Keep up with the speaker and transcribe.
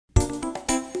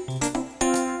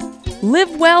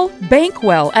Live well, bank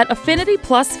well at Affinity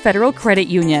Plus Federal Credit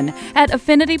Union. At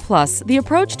Affinity Plus, the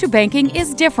approach to banking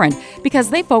is different because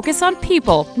they focus on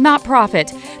people, not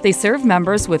profit. They serve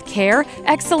members with care,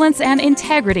 excellence, and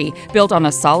integrity, built on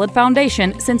a solid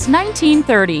foundation since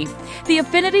 1930. The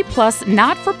Affinity Plus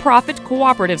not-for-profit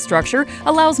cooperative structure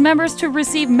allows members to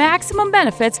receive maximum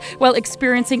benefits while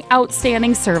experiencing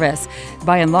outstanding service.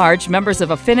 By and large, members of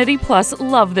Affinity Plus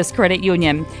love this credit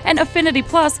union, and Affinity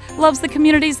Plus loves the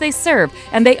communities they serve,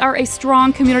 and they are a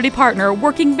strong community partner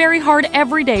working very hard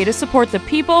every day to support the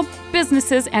people,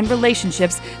 businesses, and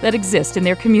relationships that exist in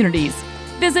their communities.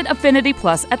 Visit Affinity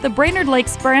Plus at the Brainerd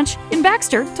Lakes branch in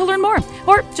Baxter to learn more,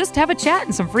 or just have a chat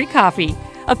and some free coffee.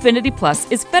 Affinity Plus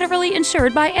is federally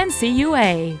insured by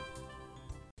NCUA.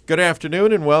 Good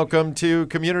afternoon and welcome to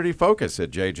Community Focus at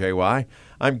JJY.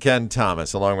 I'm Ken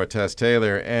Thomas along with Tess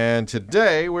Taylor, and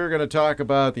today we're going to talk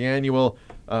about the annual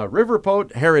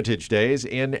Riverboat Heritage Days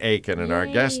in Aitkin. And our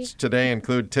guests today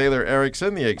include Taylor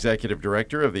Erickson, the Executive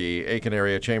Director of the Aitkin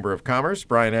Area Chamber of Commerce.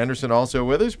 Brian Anderson also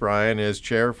with us. Brian is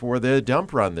chair for the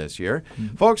Dump Run this year.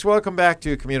 Folks, welcome back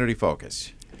to Community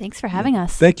Focus. Thanks for having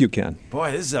us. Thank you, Ken.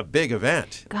 Boy, this is a big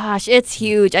event. Gosh, it's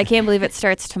huge. I can't believe it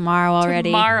starts tomorrow already.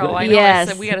 Tomorrow, I know.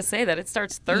 Yes. We got to say that. It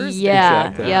starts Thursday. Yeah,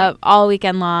 Exactly. yep, all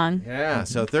weekend long. Yeah,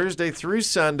 so Thursday through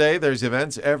Sunday, there's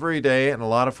events every day and a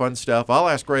lot of fun stuff. I'll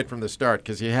ask right from the start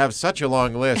because you have such a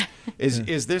long list.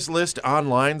 Is this list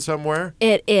online somewhere?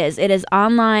 It is. It is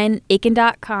online,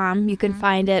 Aitkin.com. You can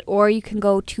find it, or you can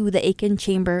go to the Aitkin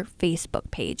Chamber Facebook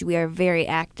page. We are very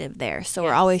active there, so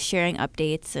we're always sharing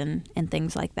updates and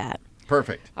things like that.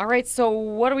 Perfect. All right, so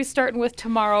what are we starting with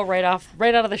tomorrow right out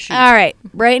of the chute? All right,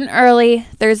 bright and early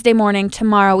Thursday morning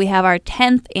tomorrow, we have our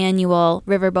 10th annual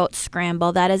Riverboat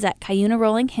Scramble. That is at Cuyuna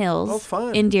Rolling Hills. Oh,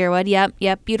 fun. In Deerwood.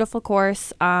 Yep, beautiful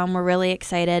course. We're really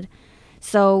excited.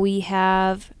 So we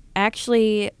have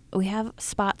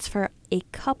spots for a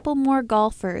couple more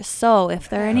golfers. So if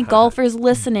there are any golfers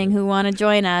listening who want to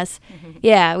join us, we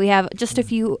have just a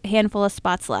few handful of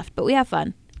spots left, but we have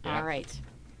fun. All right.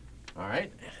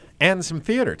 And some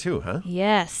theater too, huh?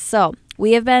 Yes. So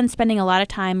we have been spending a lot of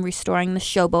time restoring the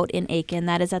Showboat in Aitkin.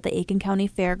 That is at the Aitkin County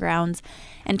Fairgrounds.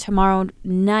 And tomorrow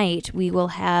night we will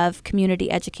have community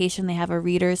education. They have a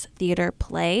readers theater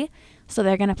play. So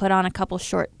they're going to put on a couple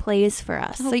short plays for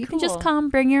us. So you can just come,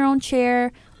 bring your own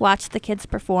chair, watch the kids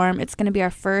perform. It's going to be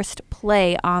our first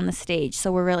play on the stage.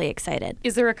 So we're really excited.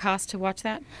 Is there a cost to watch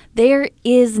that? There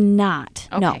is not.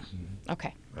 Okay. No.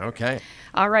 Okay.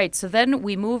 All right, so then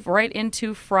we move right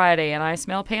into Friday, and I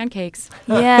smell pancakes.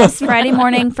 Yes, Friday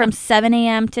morning from 7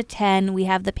 a.m. to 10, we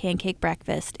have the pancake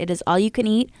breakfast. It is all you can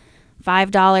eat,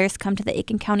 $5. Come to the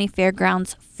Aitkin County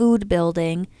Fairgrounds food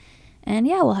building. And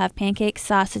we'll have pancakes,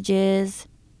 sausages,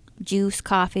 juice,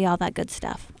 coffee, all that good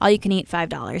stuff. All you can eat,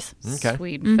 $5. Okay.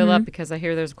 Sweet. Fill up because I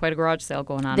hear there's quite a garage sale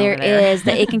going on There over there. is. The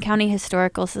Aitkin County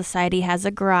Historical Society has a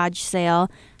garage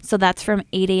sale. So that's from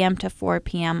 8 a.m. to 4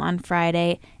 p.m. on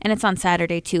Friday. And it's on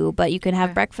Saturday, too. But you can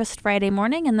have breakfast Friday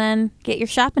morning and then get your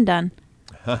shopping done.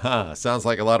 Sounds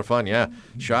like a lot of fun, yeah.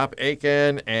 Shop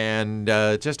Aitkin and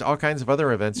just all kinds of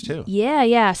other events, too.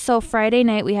 Yeah. So Friday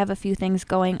night, we have a few things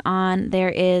going on. There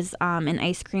is an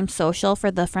ice cream social for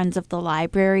the Friends of the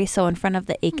Library. So in front of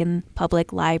the Aitkin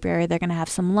Public Library, they're going to have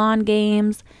some lawn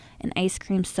games, an ice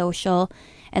cream social.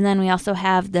 And then we also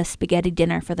have the spaghetti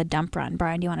dinner for the Dump Run.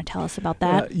 Brian, do you want to tell us about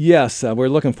that? Yes, we're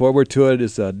looking forward to it.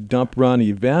 It's a Dump Run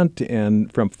event,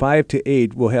 and from 5 to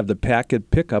 8, we'll have the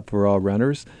packet pickup for all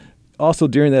runners. Also,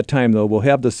 during that time, though, we'll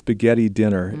have the spaghetti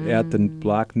dinner at the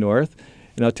Block North.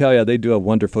 And I'll tell you, they do a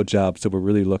wonderful job, so we're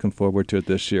really looking forward to it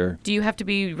this year. Do you have to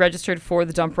be registered for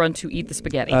the Dump Run to eat the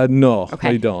spaghetti? No,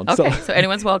 Okay. we don't. Okay, so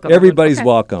anyone's welcome. Everybody's Okay.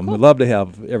 welcome. We'd love to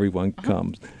have everyone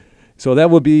come. So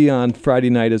that will be on Friday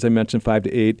night, as I mentioned, 5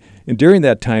 to 8. And during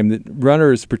that time,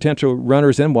 the potential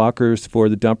runners and walkers for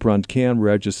the Dump Run can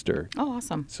register. Oh,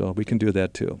 awesome. So we can do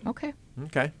that, too. Okay.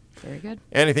 Okay. Very good.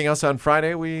 Anything else on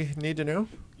Friday we need to know?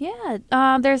 Yeah.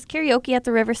 There's karaoke at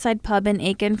the Riverside Pub in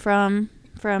Aitkin from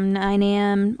 9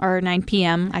 a.m. or 9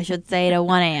 p.m., I should say, to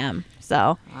 1 a.m. So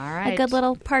All right. a good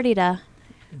little party to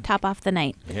top off the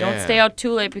night. Don't stay out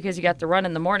too late because you got the run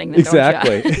in the morning. Then, Don't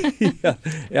you? Exactly. Yeah,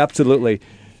 absolutely.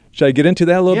 Should I get into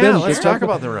that a little bit? Yeah, let's talk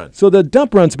about the run. So the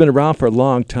Dump Run's been around for a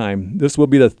long time. This will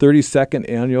be the 32nd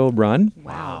annual run.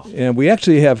 Wow. And we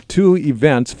actually have two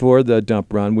events for the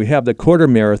Dump Run. We have the quarter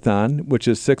marathon, which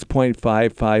is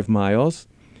 6.55 miles.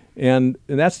 And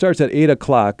that starts at 8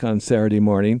 o'clock on Saturday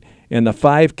morning. And the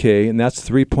 5K, and that's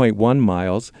 3.1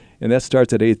 miles, and that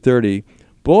starts at 8:30.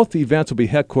 Both events will be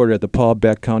headquartered at the Paul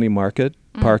Beck County Market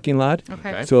parking lot.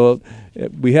 Okay. So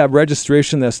we have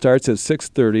registration that starts at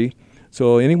 6:30.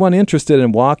 So anyone interested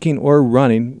in walking or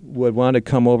running would want to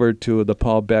come over to the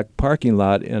Paul Beck parking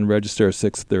lot and register at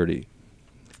 6:30.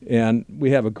 And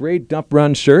we have a great Dump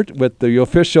Run shirt with the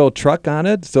official truck on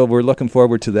it, so we're looking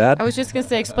forward to that. I was just going to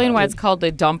say, explain why it's called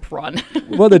the Dump Run.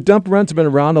 Well, the Dump Run's been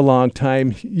around a long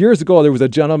time. Years ago, there was a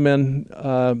gentleman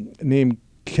named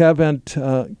Kevin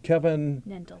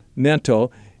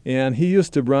Nentel, and he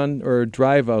used to run or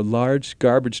drive a large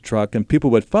garbage truck, and people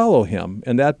would follow him,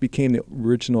 and that became the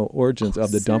original origins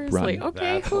of the Dump Run. Seriously?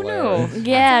 Okay, That's who hilarious. knew?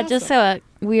 Yeah, That's just awesome.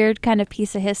 a weird kind of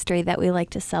piece of history that we like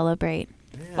to celebrate.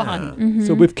 Fun.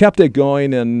 So we've kept it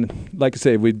going, and like I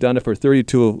say, we've done it for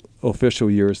 32 official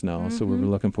years now, so we're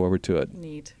looking forward to it.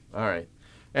 Neat. All right.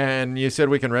 And you said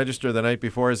we can register the night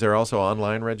before. Is there also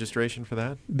online registration for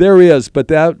that? There is, but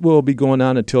that will be going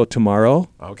on until tomorrow.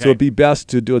 Okay. So it'd be best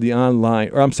to do the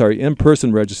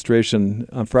in-person registration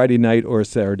on Friday night or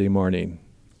Saturday morning.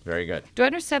 Very good. Do I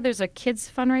understand there's a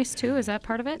kids fundraise too? Is that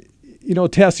part of it? You know,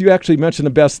 Tess, you actually mentioned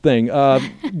the best thing.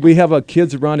 We have a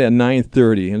kids run at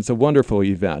 9:30, and it's a wonderful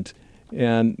event.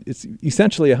 And it's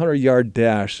essentially a 100-yard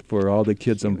dash for all the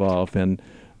kids involved. And,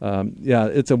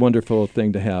 it's a wonderful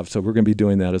thing to have. So we're going to be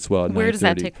doing that as well at 9:30. Where does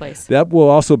that take place? That will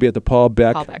also be at the Paul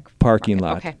Beck, Paul Beck parking Market.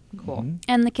 lot. Okay, cool.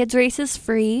 And the kids race is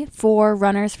free for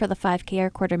runners for the 5K or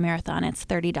quarter marathon. It's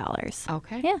 $30.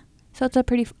 Okay. Yeah. So it's a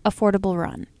pretty affordable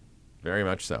run. Very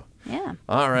much so. Yeah.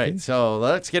 All right, so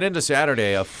let's get into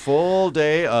Saturday. A full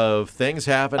day of things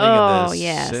happening Oh, in the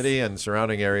yes. city and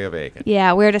surrounding area of Aiken.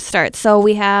 Yeah, where to start? So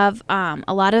we have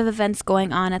a lot of events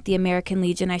going on at the American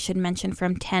Legion, I should mention,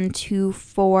 from 10 to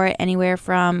 4, anywhere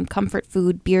from comfort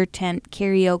food, beer tent,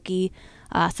 karaoke.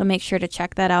 So make sure to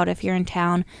check that out if you're in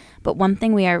town. But one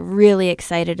thing we are really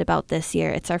excited about this year,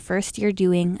 it's our first year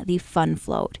doing the Fun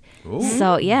Float. Ooh.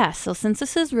 So since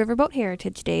this is Riverboat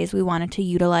Heritage Days, we wanted to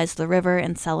utilize the river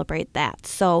and celebrate that.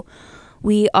 So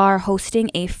we are hosting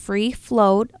a free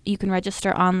float. You can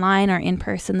register online or in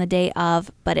person the day of,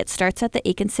 but it starts at the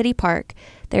Aiken City Park.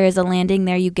 There is a landing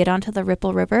there. You get onto the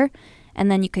Ripple River,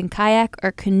 and then you can kayak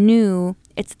or canoe.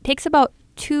 It takes about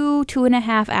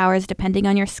 2.5 hours depending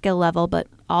on your skill level, but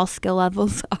all skill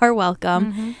levels are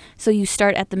welcome. So you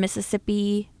start at the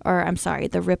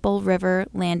Ripple River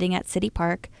landing at City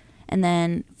Park, and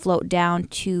then float down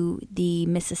to the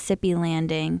Mississippi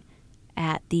landing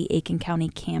at the Aiken County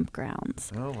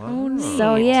campgrounds. Oh, wow.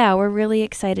 So yeah, we're really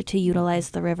excited to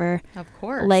utilize the river. Of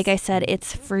course. Like I said,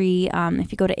 it's free.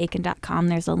 If you go to aiken.com,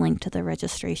 there's a link to the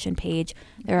registration page.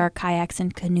 There are kayaks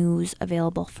and canoes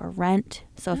available for rent.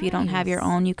 So if you don't have your Nice.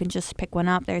 own, you can just pick one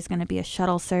up. There's going to be a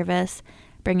shuttle service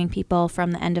bringing people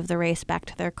from the end of the race back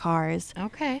to their cars.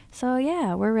 Okay. So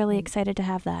yeah, we're really excited to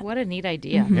have that. What a neat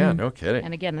idea. Yeah, no kidding.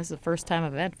 And again, this is a first time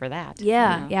event for that.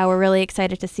 Yeah, we're really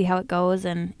excited to see how it goes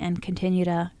and continue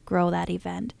to grow that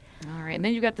event. All right. And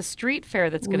then you've got the street fair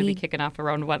that's going to be We kicking off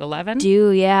around,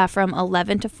 11? From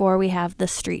 11 to 4 we have the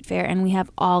street fair, and we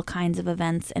have all kinds of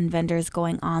events and vendors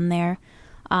going on there.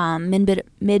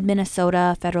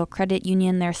 Mid-Minnesota Federal Credit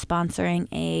Union, they're sponsoring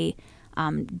a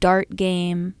dart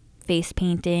game, face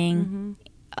painting,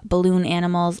 balloon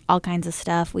animals, all kinds of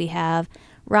stuff. We have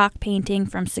rock painting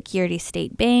from Security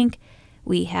State Bank.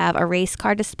 We have a race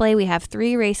car display. We have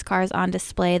 3 race cars on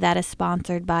display that is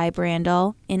sponsored by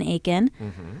Brandel in Aiken.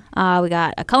 We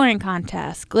got a coloring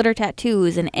contest, glitter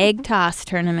tattoos, an egg toss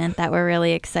tournament that we're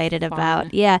really excited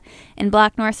about. Yeah, and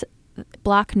Block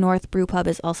North Brew Pub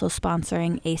is also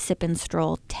sponsoring a sip and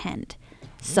stroll tent.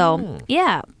 So,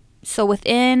 yeah. So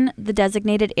within the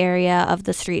designated area of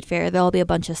the street fair, there'll be a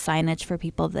bunch of signage for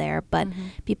people there, but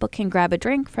people can grab a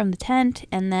drink from the tent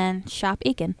and then shop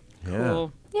Aiken. Yeah.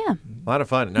 Cool. Yeah. A lot of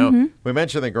fun. Now, we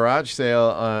mentioned the garage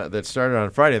sale that started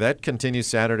on Friday. That continues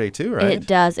Saturday too, right? It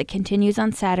does. It continues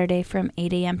on Saturday from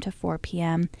 8 a.m. to 4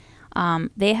 p.m.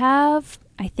 They have,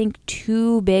 I think,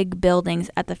 2 big buildings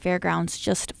at the fairgrounds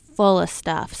just full of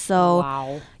stuff. So,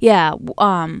 Wow. yeah,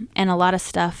 and a lot of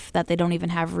stuff that they don't even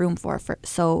have room for.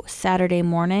 So Saturday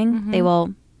morning, they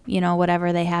will,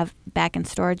 whatever they have back in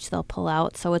storage, they'll pull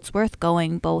out. So it's worth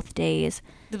going both days.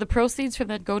 Do the proceeds from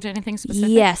that go to anything specific?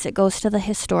 Yes, it goes to the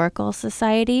Historical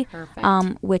Society,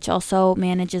 Perfect. which also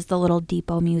manages the Little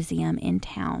Depot Museum in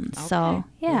town. Okay. So,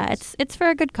 yeah, it's for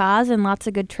a good cause and lots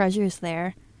of good treasures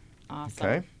there. Awesome.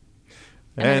 Okay.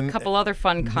 And then a couple other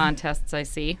fun contests I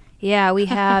see. Yeah, we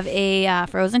have a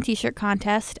Frozen T-shirt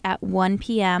contest at 1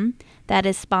 p.m. That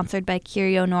is sponsored by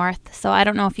Curio North. So I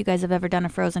don't know if you guys have ever done a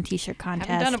Frozen T-shirt contest.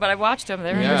 I haven't done it, but I watched them.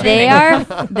 They're Yeah.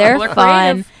 They're People are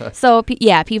fun. creative. So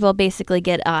people basically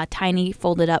get a tiny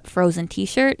folded up Frozen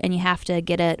T-shirt, and you have to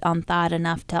get it unthawed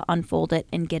enough to unfold it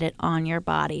and get it on your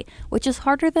body, which is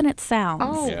harder than it sounds.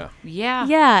 Oh, Yeah. yeah.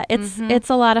 Yeah, it's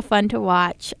a lot of fun to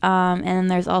watch. And then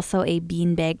there's also a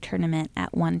beanbag tournament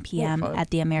at 1 p.m. fun. at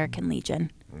the American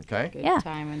Legion. Okay. Good Yeah.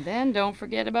 time. And then don't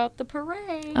forget about the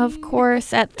parade. Of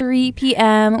course, at 3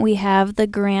 p.m. we have the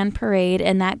Grand Parade,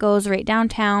 and that goes right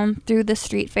downtown through the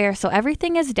street fair. So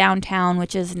everything is downtown,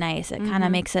 which is nice. It kind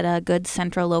of makes it a good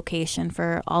central location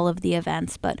for all of the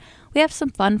events. But we have some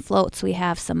fun floats. We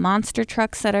have some monster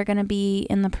trucks that are going to be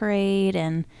in the parade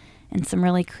and some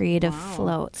really creative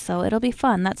floats. So it'll be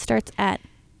fun. That starts at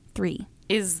 3.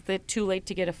 Is it too late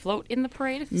to get a float in the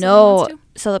parade? If someone No. wants to?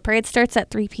 So the parade starts at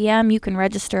 3 p.m. You can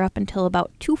register up until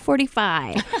about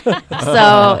 2:45.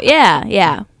 So,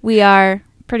 yeah. We are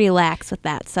pretty lax with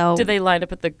that. So Do they line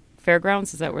up at the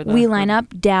fairgrounds? Is that where we line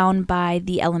up down by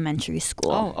the elementary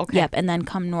school. Oh, okay. Yep, and then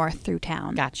come north through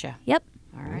town. Gotcha. Yep.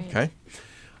 All right. Okay.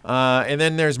 And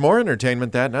then there's more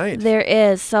entertainment that night. There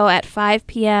is. So at 5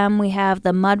 p.m. we have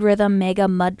the Mud Rhythm Mega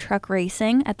Mud Truck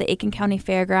Racing at the Aiken County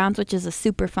Fairgrounds, which is a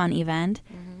super fun event.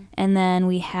 And then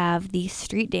we have the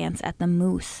street dance at the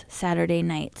Moose Saturday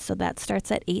night. So that starts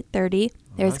at 8:30.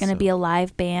 There's going to Awesome. be a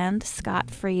live band.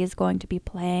 Scott Free is going to be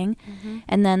playing.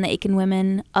 And then the Aiken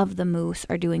women of the Moose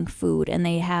are doing food. And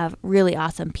they have really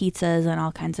awesome pizzas and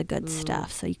all kinds of good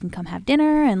stuff. So you can come have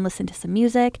dinner and listen to some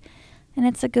music. And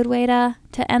it's a good way to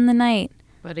end the night.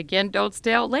 But again, don't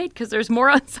stay out late because there's more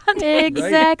on Sunday.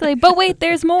 Exactly. But wait,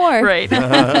 there's more. Right.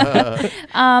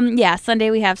 Sunday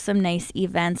we have some nice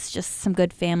events, just some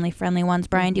good family-friendly ones.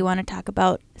 Brian, do you want to talk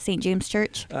about St. James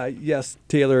Church? Yes,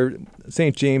 Taylor,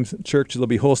 St. James Church will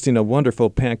be hosting a wonderful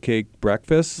pancake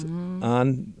breakfast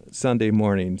on Sunday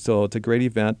morning. So it's a great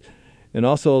event. And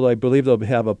also, I believe they'll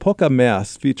have a polka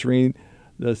mass featuring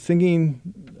the singing,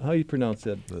 how do you pronounce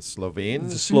it? The The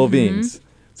Slovenes. Slovenes.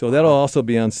 So that'll also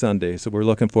be on Sunday. So we're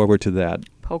looking forward to that.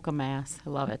 Polka Mass. I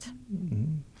love it.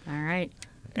 All right.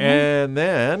 And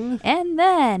then And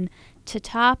then to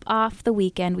top off the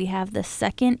weekend, we have the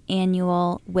second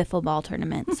annual Wiffle Ball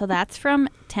Tournament. So that's from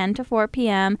 10 to 4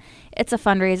 p.m. It's a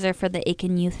fundraiser for the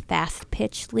Aiken Youth Fast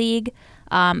Pitch League.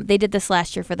 They did this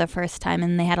last year for the first time,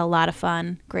 and they had a lot of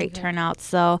fun. Great turnout.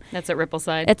 So That's at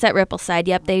Rippleside. it's at Rippleside.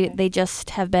 Yep, they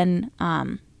just have been,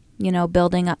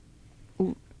 building up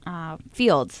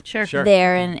fields Sure.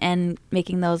 there and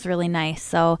making those really nice.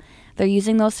 So they're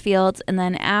using those fields, and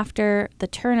then after the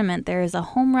tournament, there is a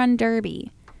home run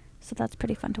derby. So that's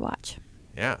pretty fun to watch.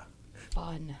 yeah.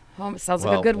 Fun. Oh, it sounds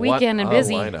like Well, a good weekend and what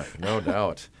busy. a lineup, no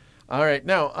doubt. All right.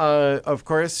 Now, of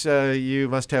course, you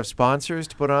must have sponsors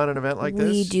to put on an event like this.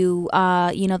 We do.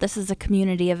 This is a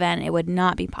community event. It would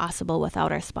not be possible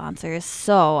without our sponsors.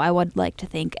 So I would like to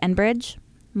thank Enbridge,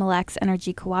 Mille Lacs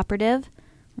Energy Cooperative,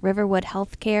 Riverwood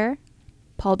Healthcare,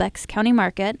 Paul Beck's County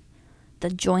Market, the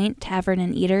Joint Tavern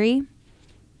and Eatery,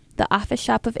 the Office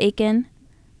Shop of Aiken,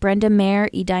 Brenda Mayer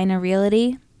Edina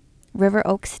Realty, River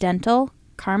Oaks Dental,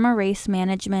 Karma Race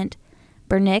Management,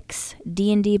 Bernix,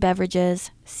 D&D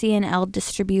Beverages, C&L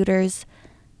Distributors,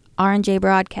 R&J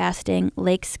Broadcasting,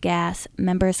 Lakes Gas,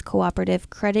 Members Cooperative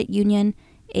Credit Union,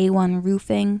 A1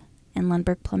 Roofing, and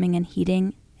Lundberg Plumbing and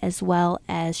Heating, as well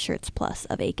as Shirts Plus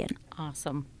of Aiken.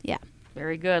 Awesome. Yeah.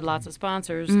 Very good. Lots of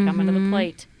sponsors coming to the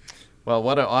plate. Well,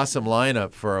 what an awesome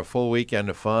lineup for a full weekend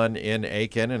of fun in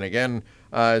Aiken. And again,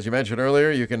 as you mentioned earlier,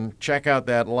 you can check out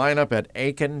that lineup at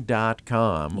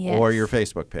aiken.com Yes. or your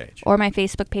Facebook page. Or my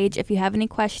Facebook page. If you have any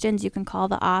questions, you can call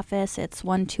the office. It's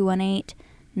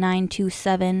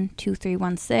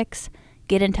 1-218-927-2316.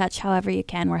 Get in touch however you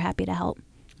can. We're happy to help.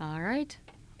 All right.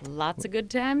 Lots of good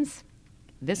times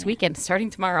this weekend, starting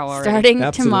tomorrow already. Starting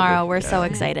Absolutely. tomorrow. We're so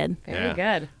excited. Very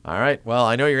good. All right. Well,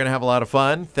 I know you're going to have a lot of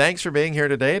fun. Thanks for being here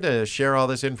today to share all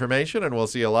this information, and we'll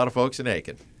see a lot of folks in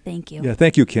Aiken. Thank you. Yeah,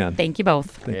 thank you, Ken. Thank you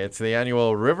both. It's the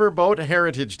annual Riverboat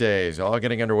Heritage Days, all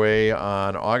getting underway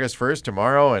on August 1st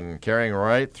tomorrow and carrying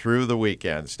right through the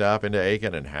weekend. Stop into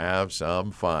Aiken and have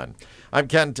some fun. I'm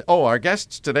Ken. Our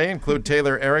guests today include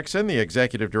Taylor Erickson, the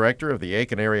Executive Director of the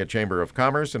Aiken Area Chamber of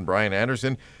Commerce, and Brian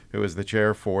Anderson, who is the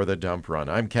chair for the Dump Run.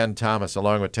 I'm Ken Thomas,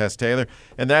 along with Tess Taylor,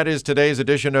 and that is today's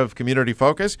edition of Community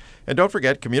Focus. And don't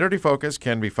forget, Community Focus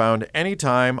can be found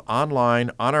anytime online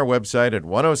on our website at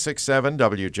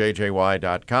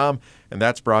 1067wjjy.com, and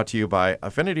that's brought to you by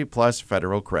Affinity Plus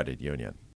Federal Credit Union.